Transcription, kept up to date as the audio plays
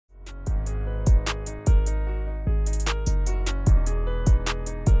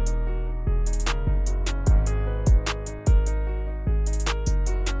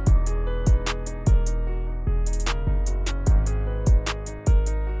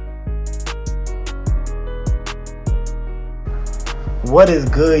What is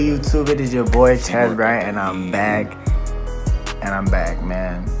good, YouTube? It is your boy Chaz, and I'm back.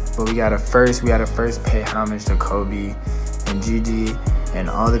 Man. But we gotta first pay homage to Kobe and Gigi and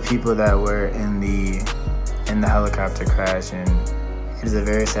all the people that were in the helicopter crash. And it is a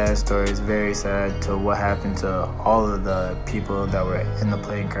very sad story. It's very sad to what happened to all of the people that were in the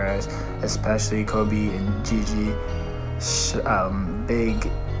plane crash, especially Kobe and Gigi.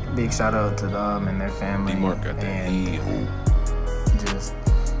 Big shout out to them and their family, and just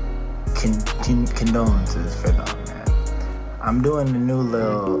condolences for them, man. I'm doing a new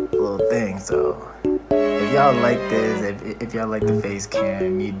little thing, so if y'all like this, if y'all like the face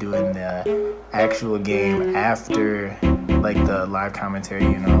cam, me doing the actual game after, like the live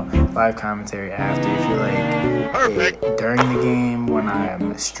commentary, live commentary after, if you like it during the game when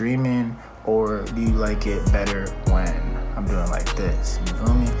I'm streaming, or do you like it better when I'm doing like this? You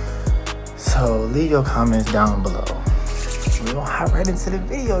feel me? So leave your comments down below. We're gonna hop right into the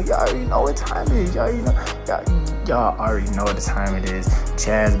video. Y'all already know what time it is. Y'all already know what the time it is.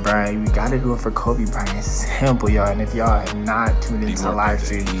 Chaz Bryant, we gotta do it for Kobe Bryant. It's simple, y'all. And if y'all have not tuned into the live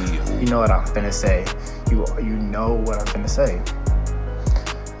stream, you know what I'm finna say. You know what I'm finna say.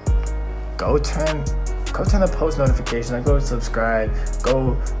 Go turn the post notification. Go subscribe.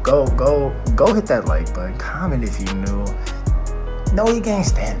 Go hit that like button. Comment if you new. No, you can't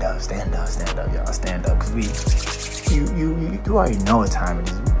stand up, y'all. Stand up, cause you already know what time it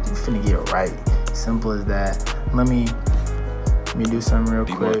is. You finna get it right. Simple as that. Let me do something real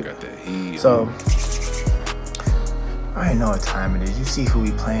quick. So I already know what time it is. You see who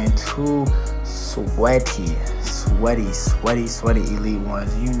we playing? Two sweaty elite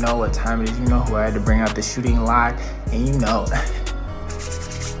ones. You know what time it is. You know who I had to bring out the shooting lock, and you know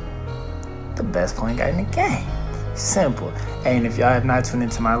the best point guard in the game. Simple. And if y'all have not tuned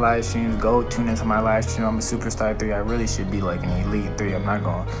into my live streams, go tune into my live stream. I'm a superstar 3. I really should be like an elite 3. I'm not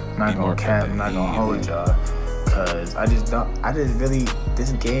gonna cap. I'm not gonna hold y'all, cause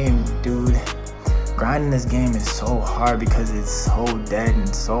this game, dude. Grinding this game is so hard because it's so dead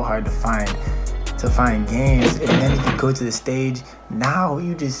and so hard to find games. And then if you go to the stage, now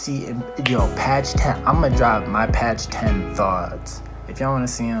you just see, patch 10. I'm gonna drop my patch 10 thoughts. If y'all wanna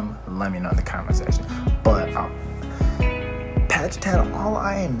see them, let me know in the comment section. But patch 10, all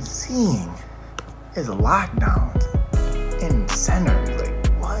I am seeing is lockdowns in center. Like,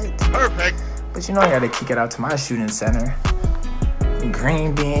 what? Perfect. But I gotta kick it out to my shooting center.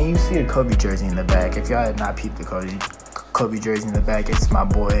 Green bean, you see the Kobe jersey in the back. If y'all had not peeped the Kobe jersey in the back, it's my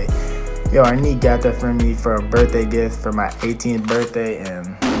boy. Yo, Arnie got that for me for a birthday gift for my 18th birthday,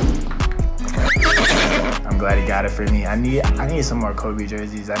 and I'm glad he got it for me. I need some more Kobe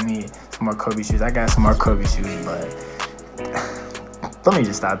jerseys. I need some more Kobe shoes. I got some more Kobe shoes, but let me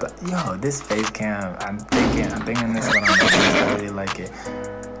just stop. Yo, this face cam, I'm thinking this one. I really like it.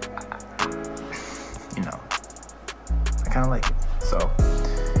 I kind of like it. So,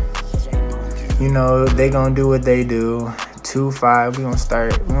 they gonna do what they do. 2-5. We gonna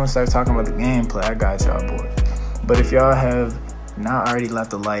start talking about the gameplay. I got y'all, boy. But if y'all have not already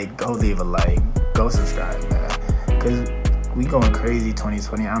left a like, go leave a like. Go subscribe, man. Cause we going crazy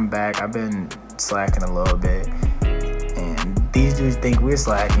 2020. I'm back. I've been slacking a little bit, and these dudes think we're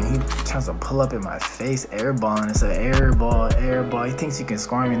slacking. He tries to pull up in my face, airballing. It's an airball. He thinks he can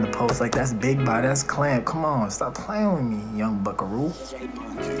score me in the post. Like, that's big body, that's clamp. Come on, stop playing with me, young buckaroo.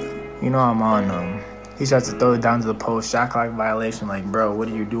 You know I'm on them. He tries to throw it down to the post, shot clock violation. Like, bro, what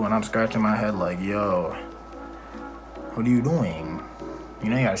are you doing? I'm scratching my head like, yo, what are you doing? You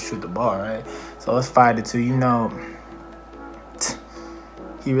gotta shoot the ball, right? So it's 5-2.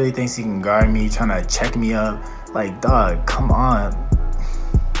 He really thinks he can guard me, trying to check me up. Like, dog, come on.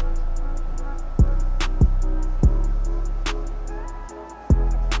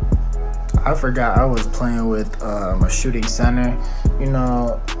 I forgot I was playing with a shooting center.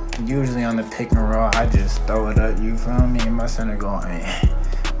 Usually on the pick and roll, I just throw it up, you feel me? And my center going,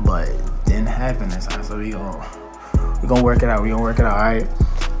 but it didn't happen this time, so we gonna work it out. All right.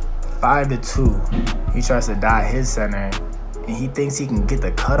 5-2. He tries to dot his center, and he thinks he can get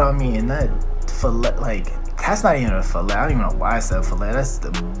the cut on me, and that fillet, like, that's not even a fillet. I don't even know why I said fillet. That's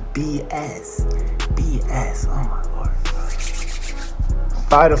the BS. Oh my lord.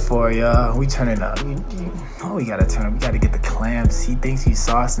 5-4, y'all. We turning up. We gotta turn up. We gotta get the clamps. He thinks he's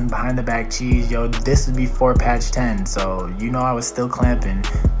saucing behind the back cheese. Yo, this is before patch 10, so I was still clamping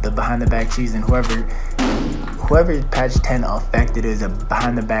the behind the back cheese, and whoever patch 10 affected is a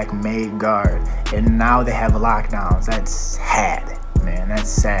behind the back made guard, and now they have lockdowns. That's sad, man. That's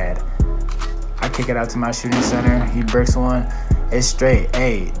sad. I kick it out to my shooting center. He bricks one. It's straight.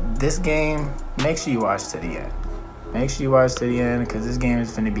 Hey, this game, make sure you watch to the end. Make sure you watch to the end, because this game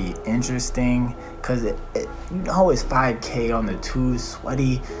is finna be interesting. Because you know it's 5K on the 2,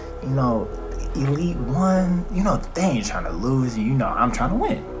 sweaty, you know, Elite 1, you know, they ain't trying to lose, and you know I'm trying to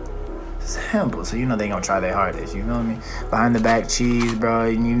win. Simple. So you know they gonna try their hardest, you feel me? Behind the back cheese, bro,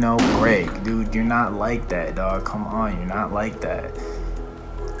 and you know, break. Dude, you're not like that, dog. Come on, you're not like that.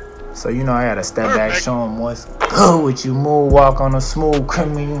 So you know I gotta step back, show them what's good with you. Moonwalk on a smooth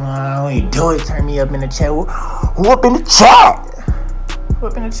criminal, you know how you do it. Turn me up in the chat. Who up in the chat? Who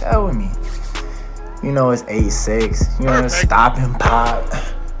up in the chat with me? You know it's 8-6. You know, stop and pop.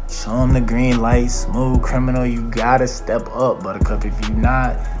 Show them the green light. Smooth criminal. You gotta step up, Buttercup. If you're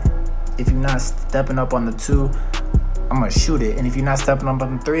not stepping up on the 2, I'm gonna shoot it. And if you're not stepping up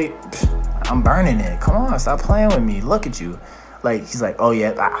on the 3, I'm burning it. Come on, stop playing with me. Look at you. Like, he's like, oh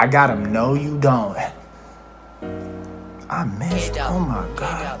yeah, I got him. No, you don't. I missed. Oh my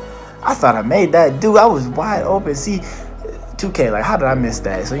God. I thought I made that. Dude, I was wide open. See, 2K, like, how did I miss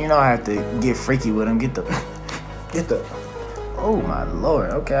that? So, you know, I have to get freaky with him. Get the, oh my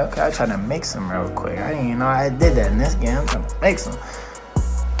Lord. Okay. I tried to mix him real quick. I didn't even know I did that in this game. I'm trying to mix him.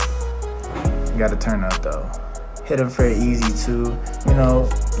 You got to turn up, though. Hit him for easy, too. You know,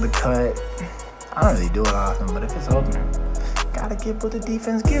 the cut. I don't really do it often, but if it's open, gotta get what the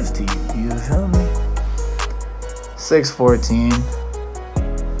defense gives to you. You feel me? 6-14.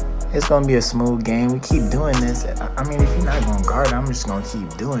 It's gonna be a smooth game. We keep doing this. I mean, if you're not gonna guard it, I'm just gonna keep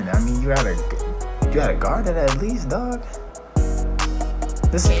doing it. I mean, you gotta guard it at least, dog.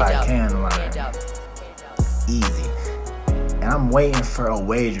 This is 5K on the line. Easy. And I'm waiting for a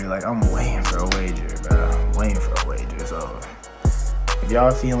wager. Like, I'm waiting for a wager, bro. I'm waiting for a wager. So, if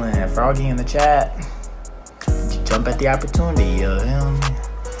y'all feeling froggy in the chat, jump at the opportunity, you feel me?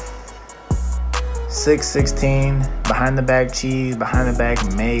 6-16, behind the back cheese, behind the back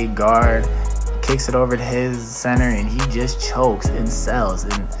made guard, kicks it over to his center, and he just chokes and sells.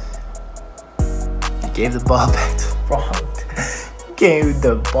 And gave the ball back to the wrong. Gave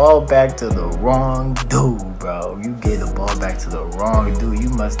the ball back to the wrong dude, bro. You gave the ball back to the wrong dude. You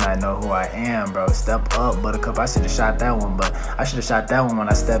must not know who I am, bro. Step up, Buttercup. I should have shot that one, but I should have shot that one when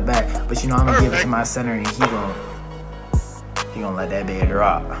I stepped back. But you know, I'm gonna give it to my center, and he gonna let that bit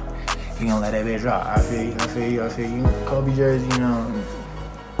drop. He gonna let that bit drop. I feel you. Kobe jersey, you know.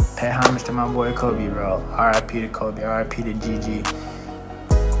 Pay homage to my boy Kobe, bro. R.I.P. to Kobe. R.I.P. to GG.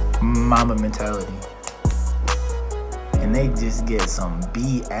 Mamba mentality. And they just get some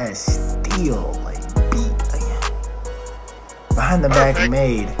BS steal, like beat. Behind the back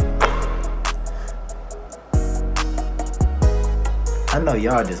made. I know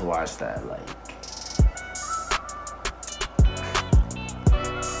y'all just watched that, like.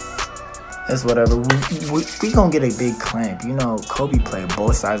 It's whatever. We gonna get a big clamp. You know, Kobe played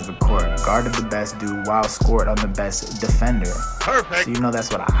both sides of the court, guarded the best dude while scored on the best defender. Perfect. So you know that's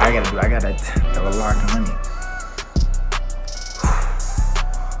what I gotta do. I gotta lock him in.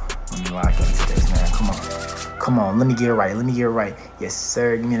 Let me lock into this, man. Come on. Let me get it right. Yes,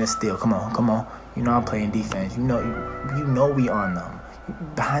 sir. Give me the steal. Come on. You know I'm playing defense. You know we on them.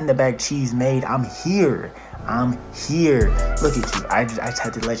 Behind the back cheese made. I'm here. Look at you. I just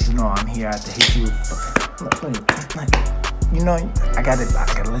had to let you know I'm here. I have to hit you. You know, I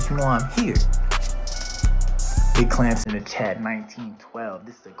gotta let you know I'm here. Big clamps in the chat. 19-12.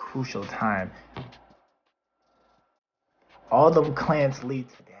 This is a crucial time. All them clamps lead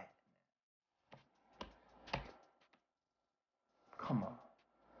to that. Come on.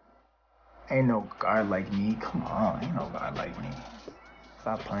 Ain't no guard like me. Come on. Ain't no guard like me.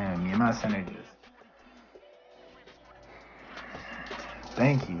 Stop playing with me. My center just.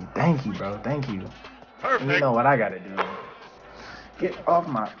 Thank you, bro. Thank you. Perfect. You know what I gotta do? Get off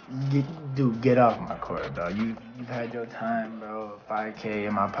my court, dog. You've had your time, bro. 5K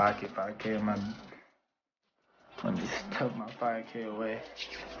in my pocket, 5K in my. Let me tuck my 5K away.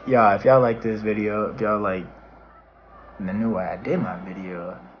 Y'all, if y'all like this video, if y'all like the new way I did my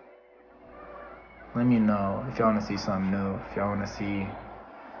video, let me know if y'all wanna see something new. If y'all wanna see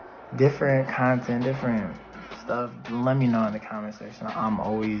different content, different stuff, let me know in the comment section. I'm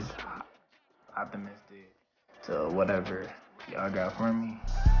always optimistic to whatever y'all got for me.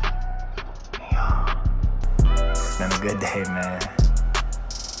 It's been a good day, man.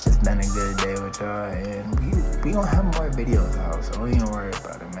 It's been a good day with y'all, and we gonna have more videos out, so don't even worry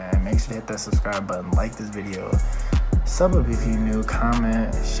about it, man. Make sure to hit that subscribe button, like this video, sub up if you're new,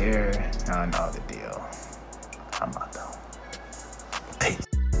 comment, share. Y'all know the deal. I'm out though.